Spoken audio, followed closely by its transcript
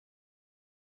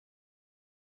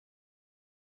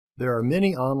There are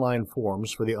many online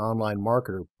forums for the online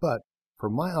marketer, but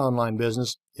for my online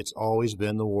business, it's always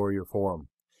been the Warrior Forum.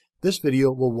 This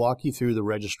video will walk you through the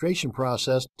registration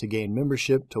process to gain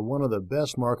membership to one of the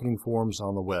best marketing forums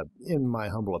on the web, in my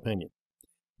humble opinion.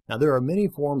 Now, there are many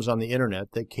forums on the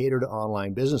internet that cater to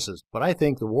online businesses, but I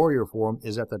think the Warrior Forum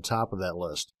is at the top of that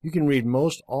list. You can read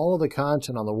most all of the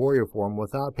content on the Warrior Forum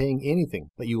without paying anything,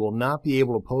 but you will not be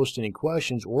able to post any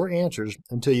questions or answers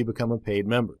until you become a paid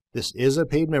member. This is a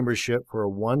paid membership for a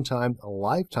one-time,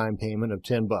 lifetime payment of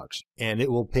 $10, and it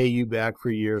will pay you back for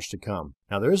years to come.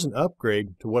 Now, there is an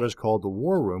upgrade to what is called the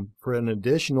War Room for an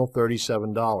additional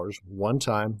 $37,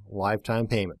 one-time, lifetime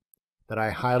payment that I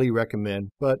highly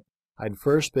recommend, but I'd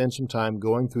first spend some time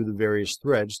going through the various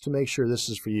threads to make sure this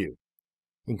is for you.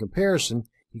 In comparison,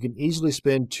 you can easily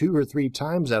spend 2 or 3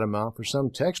 times that amount for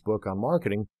some textbook on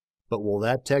marketing, but will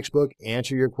that textbook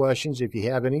answer your questions if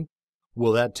you have any?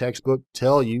 Will that textbook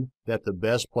tell you that the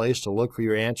best place to look for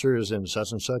your answer is in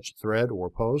such and such thread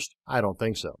or post? I don't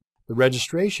think so. The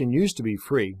registration used to be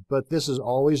free, but this has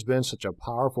always been such a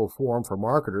powerful forum for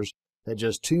marketers that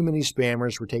just too many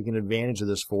spammers were taking advantage of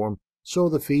this forum, so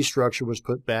the fee structure was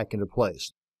put back into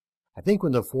place. I think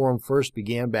when the forum first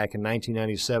began back in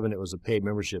 1997, it was a paid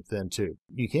membership then too.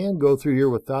 You can go through here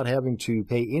without having to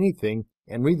pay anything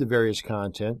and read the various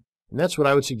content, and that's what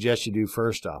I would suggest you do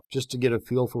first off, just to get a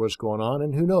feel for what's going on,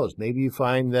 and who knows, maybe you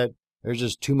find that there's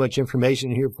just too much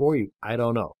information here for you. I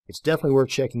don't know. It's definitely worth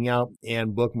checking out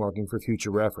and bookmarking for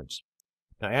future reference.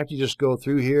 Now, after you just go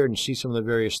through here and see some of the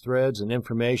various threads and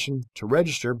information, to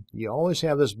register, you always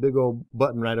have this big old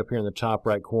button right up here in the top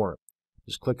right corner.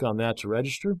 Just click on that to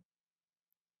register.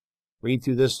 Read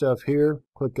through this stuff here.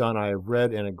 Click on I have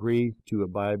read and agree to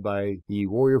abide by the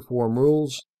Warrior Forum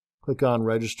rules. Click on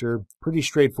register. Pretty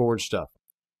straightforward stuff.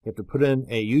 You have to put in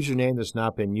a username that's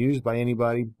not been used by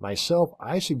anybody. Myself,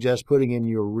 I suggest putting in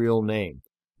your real name.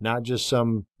 Not just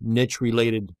some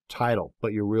niche-related title,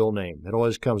 but your real name. It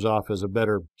always comes off as a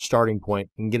better starting point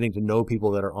in getting to know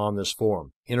people that are on this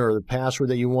forum. Enter the password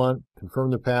that you want, confirm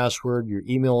the password, your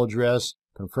email address,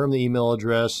 confirm the email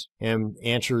address, and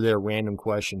answer their random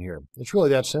question here. It's really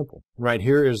that simple. Right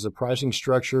here is the pricing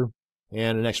structure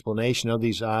and an explanation of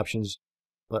these options.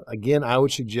 But again, I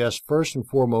would suggest first and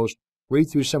foremost, read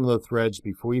through some of the threads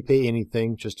before you pay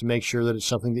anything, just to make sure that it's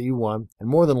something that you want, and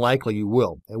more than likely you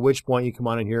will, at which point you come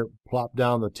on in here, plop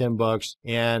down the $10,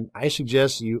 and I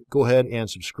suggest you go ahead and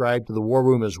subscribe to the War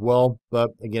Room as well,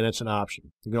 but again, it's an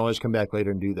option. You can always come back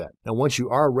later and do that. Now, once you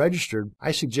are registered,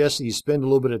 I suggest that you spend a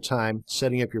little bit of time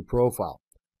setting up your profile.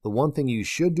 The one thing you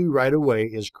should do right away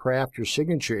is craft your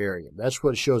signature area. That's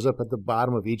what shows up at the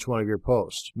bottom of each one of your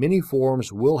posts. Many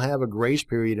forums will have a grace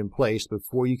period in place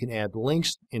before you can add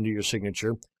links into your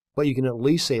signature, but you can at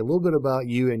least say a little bit about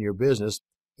you and your business,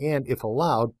 and if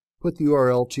allowed, put the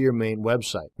URL to your main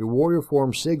website. Your Warrior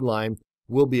Forum SIG line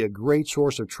will be a great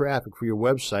source of traffic for your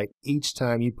website each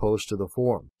time you post to the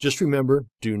forum. Just remember,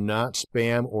 do not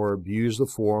spam or abuse the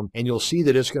forum, and you'll see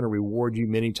that it's going to reward you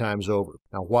many times over.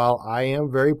 Now, while I am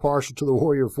very partial to the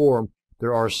Warrior Forum,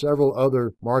 there are several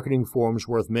other marketing forums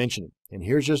worth mentioning, and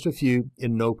here's just a few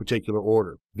in no particular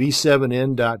order.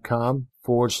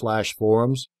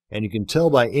 v7n.com/forums, and you can tell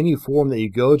by any forum that you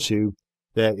go to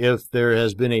that if there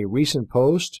has been a recent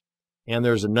post and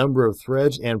there's a number of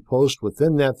threads and posts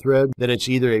within that thread, that it's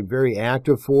either a very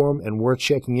active forum and worth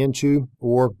checking into,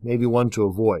 or maybe one to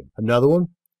avoid. Another one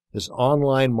is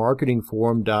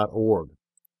onlinemarketingforum.org.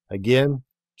 Again,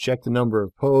 check the number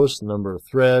of posts, the number of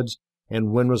threads,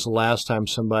 and when was the last time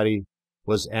somebody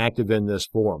was active in this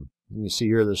forum. You can see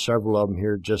here there's several of them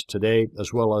here just today,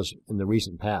 as well as in the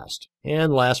recent past.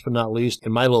 And last but not least,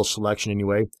 in my little selection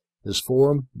anyway, is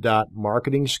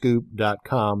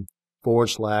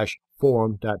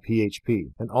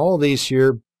forum.marketingscoop.com/forum.php. And all of these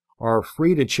here are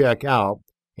free to check out,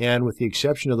 and with the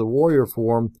exception of the Warrior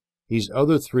Forum, these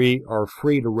other 3 are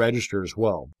free to register as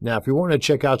well. Now, if you want to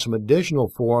check out some additional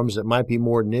forums that might be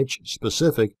more niche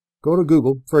specific, go to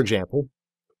Google, for example,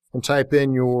 and type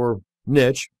in your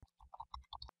niche,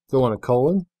 throw in a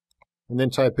colon, and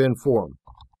then type in forum,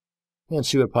 and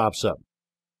see what pops up.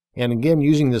 And again,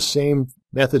 using the same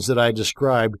methods that I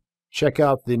described, check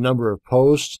out the number of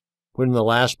posts, when the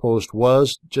last post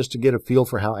was, just to get a feel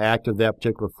for how active that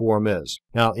particular forum is.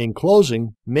 Now, in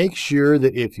closing, make sure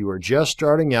that if you are just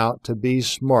starting out, to be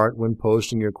smart when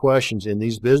posting your questions in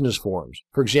these business forums.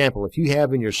 For example, if you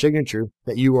have in your signature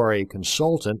that you are a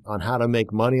consultant on how to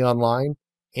make money online,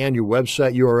 and your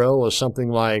website URL is something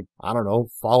like, I don't know,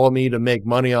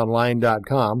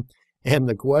 followmetomakemoneyonline.com, and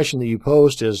the question that you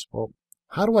post is, well,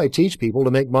 how do I teach people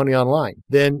to make money online?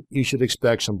 Then you should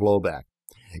expect some blowback.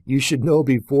 You should know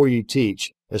before you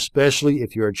teach, especially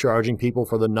if you are charging people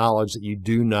for the knowledge that you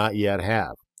do not yet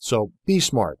have. So be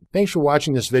smart. Thanks for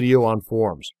watching this video on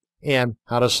forums and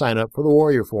how to sign up for the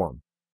Warrior Forum.